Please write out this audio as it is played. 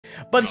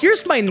But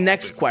here's my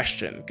next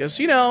question, because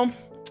you know,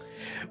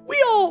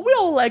 we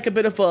all like a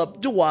bit of a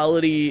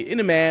duality in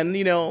a man,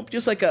 you know,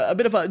 just like a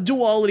bit of a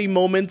duality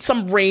moment,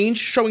 some range,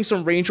 showing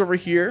some range over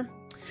here.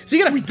 So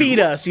you gotta feed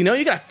us, you know,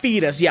 you gotta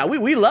feed us. Yeah,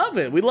 we love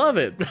it, we love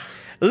it.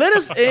 Let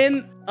us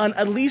in on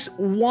at least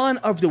one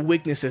of the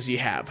weaknesses you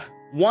have,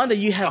 one that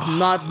you have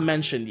not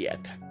mentioned yet.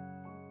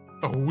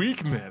 A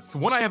weakness,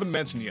 one I haven't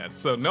mentioned yet.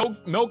 So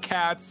no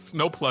cats,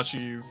 no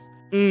plushies.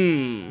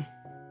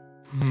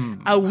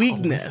 A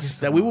weakness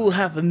that we will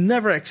have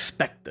never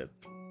expected.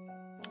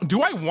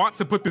 Do I want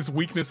to put this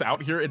weakness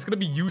out here? It's gonna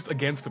be used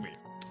against me.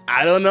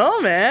 I don't know,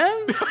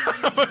 man.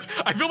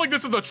 I feel like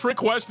this is a trick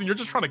question. You're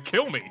just trying to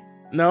kill me.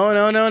 No.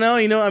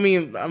 You know, I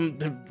mean,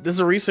 there's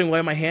a reason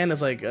why my hand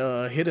is like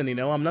hidden. You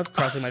know, I'm not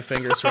crossing my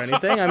fingers or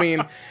anything. I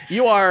mean,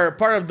 you are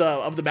part of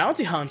the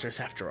bounty hunters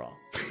after all.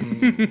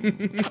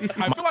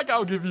 I feel like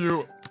I'll give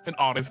you an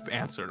honest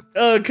answer.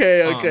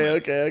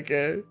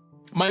 Okay.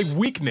 My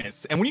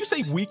weakness, and when you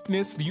say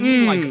weakness, do you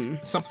mean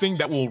like something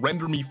that will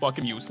render me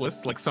fucking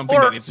useless? Like something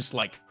that is just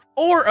like...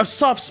 Or a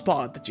soft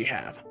spot that you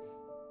have.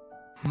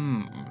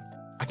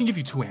 I can give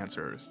you two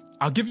answers.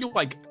 I'll give you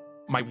like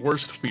my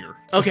worst fear.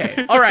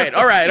 Okay, all right.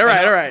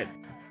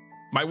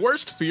 My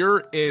worst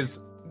fear is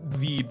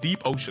the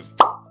deep ocean.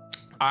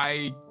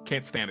 I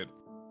can't stand it.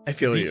 I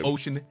feel you. The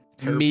ocean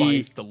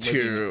terrifies the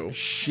living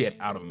shit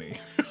out of me.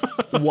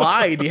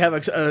 Why? Do you have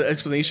an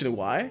explanation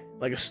why?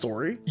 Like a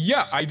story?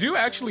 Yeah, I do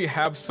actually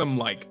have some,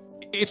 like,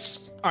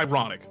 it's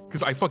ironic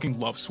because I fucking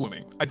love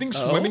swimming. I think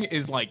swimming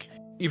is like,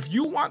 if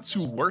you want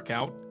to work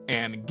out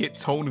and get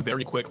toned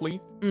very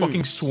quickly,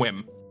 fucking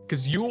swim.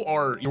 Because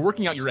you're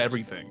working out your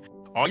everything.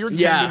 All your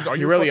tendons,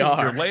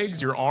 your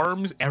legs, your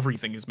arms,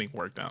 everything is being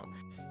worked out.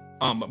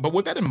 But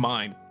with that in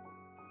mind,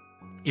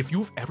 if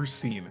you've ever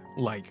seen,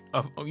 like,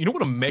 you know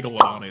what a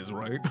megalodon is,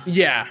 right?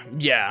 Yeah.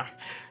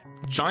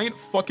 Giant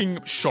fucking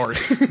shark.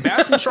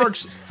 Basking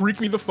sharks freak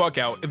me the fuck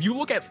out. If you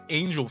look at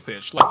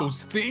angelfish, like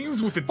those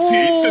things with the teeth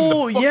and the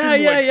fucking,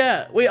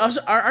 yeah. Wait,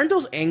 also, aren't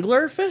those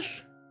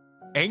anglerfish?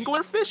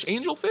 Anglerfish?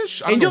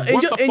 Angelfish?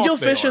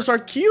 Angelfishes are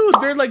cute.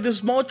 They're like the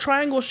small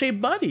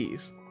triangle-shaped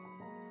buddies.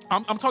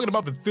 I'm talking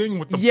about the thing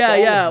with the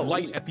ball of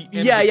light at the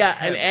end. Yeah,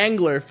 an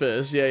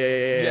anglerfish.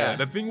 Yeah.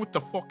 The thing with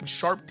the fucking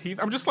sharp teeth.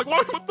 I'm just like,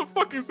 what the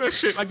fuck is that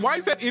shit? Like, why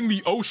is that in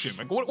the ocean?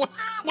 Like, what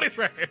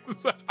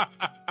is that?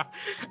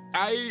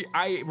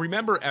 I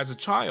remember as a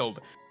child,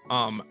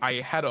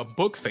 I had a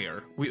book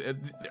fair.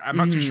 I'm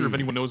not too sure if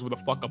anyone knows what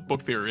the fuck a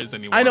book fair is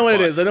anymore. I know what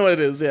it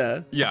is.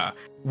 Yeah. Yeah,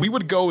 we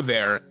would go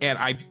there, and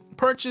I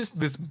purchased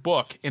this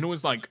book, and it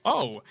was like,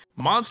 oh,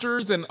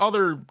 monsters and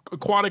other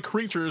aquatic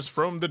creatures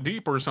from the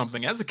deep or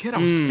something. As a kid, I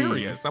was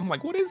curious. I'm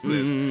like, what is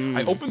this?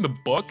 I opened the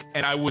book,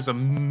 and I was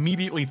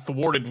immediately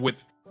thwarted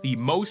with the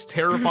most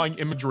terrifying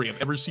imagery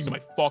I've ever seen in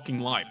my fucking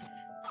life.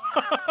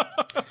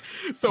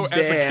 So as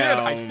a kid,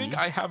 I think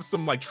I have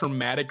some like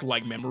traumatic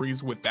like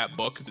memories with that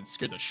book because it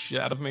scared the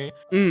shit out of me.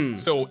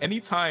 So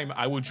anytime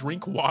I would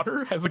drink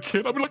water as a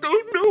kid, I'd be like,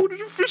 oh no,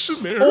 there's a fish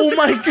in there. Oh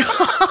my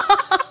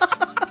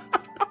god.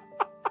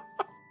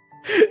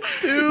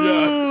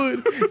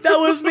 Dude, that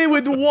was me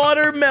with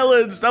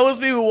watermelons.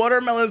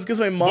 Because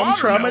my mom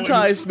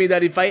traumatized me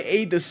that if I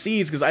ate the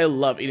seeds, because I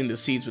love eating the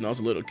seeds when I was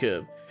a little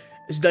kid,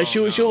 she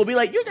will be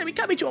like, you're gonna be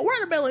coming to a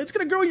watermelon, it's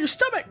gonna grow in your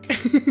stomach.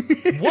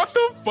 What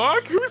the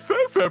fuck? Who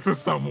says that to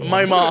someone?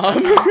 My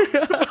mom.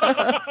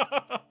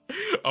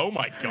 Oh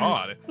my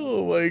god.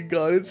 Oh my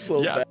god, it's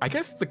so bad. I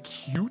guess the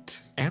cute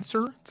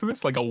answer to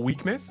this, like a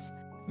weakness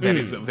that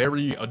is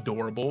very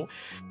adorable.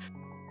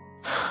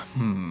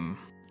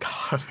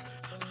 God.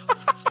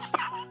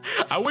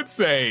 I would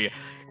say,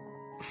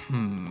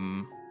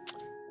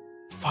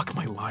 fuck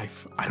my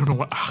life. I don't know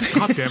what. Oh,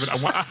 god damn it!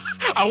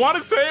 I want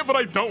to say it, but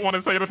I don't want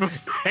to say it at the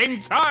same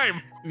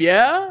time.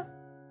 Yeah.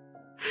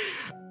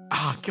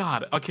 Ah,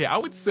 god. Okay, I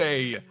would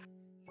say,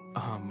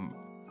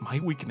 my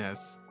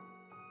weakness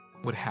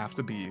would have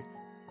to be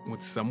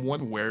when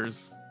someone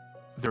wears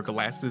their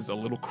glasses a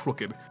little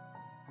crooked.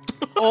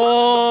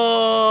 Oh.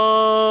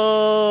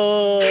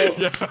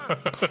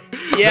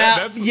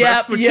 Yep.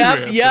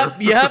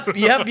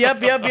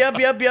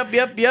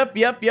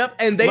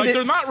 And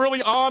they're not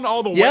really on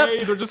all the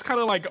way. They're just kind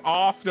of like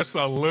off just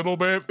a little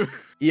bit.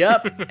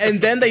 Yep.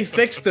 And then they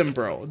fixed them,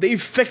 bro. They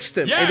fixed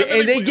them. Yeah,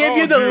 and they give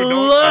you the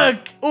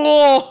look.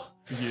 Oh.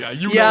 Yeah,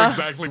 you know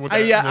exactly what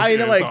that I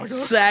know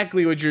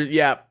exactly what you're.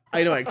 Yeah,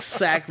 I know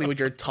exactly what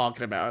you're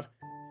talking about.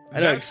 I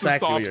know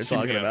exactly what you're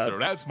talking about.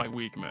 That's my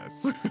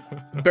weakness.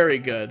 Very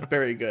good. Oh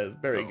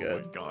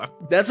my god.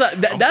 That's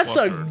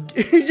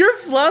you're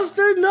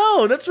flustered?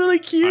 No, that's really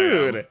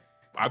cute.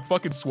 I'm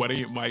fucking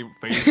sweating my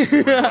face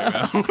right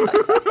now.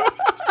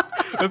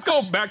 Let's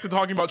go back to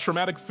talking about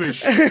traumatic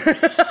fish.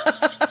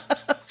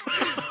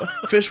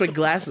 Fish with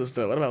glasses,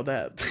 though. What about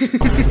that?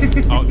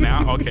 Oh,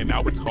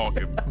 now we're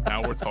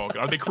talking.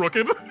 Are they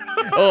crooked?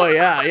 Oh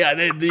yeah.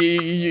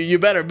 You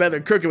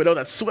better crooked with all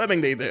that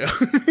swimming they do.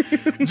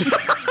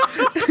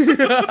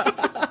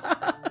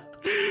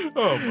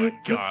 Oh my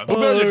god. Well,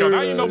 there you go.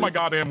 Now you know my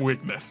goddamn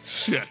weakness.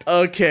 Shit.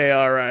 Okay,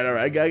 alright.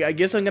 I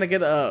guess I'm gonna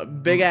get a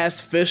big-ass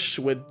fish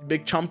with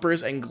big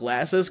chompers and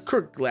glasses,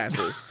 crook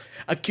glasses.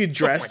 A cute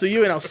dress to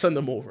you, and I'll send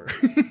them over.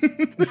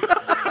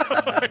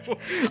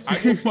 I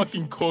will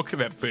fucking cook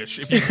that fish.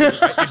 If you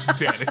it's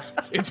dead.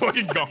 It's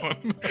fucking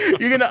gone.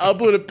 You're gonna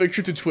upload a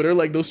picture to Twitter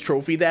like those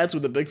trophy dads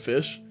with the big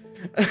fish?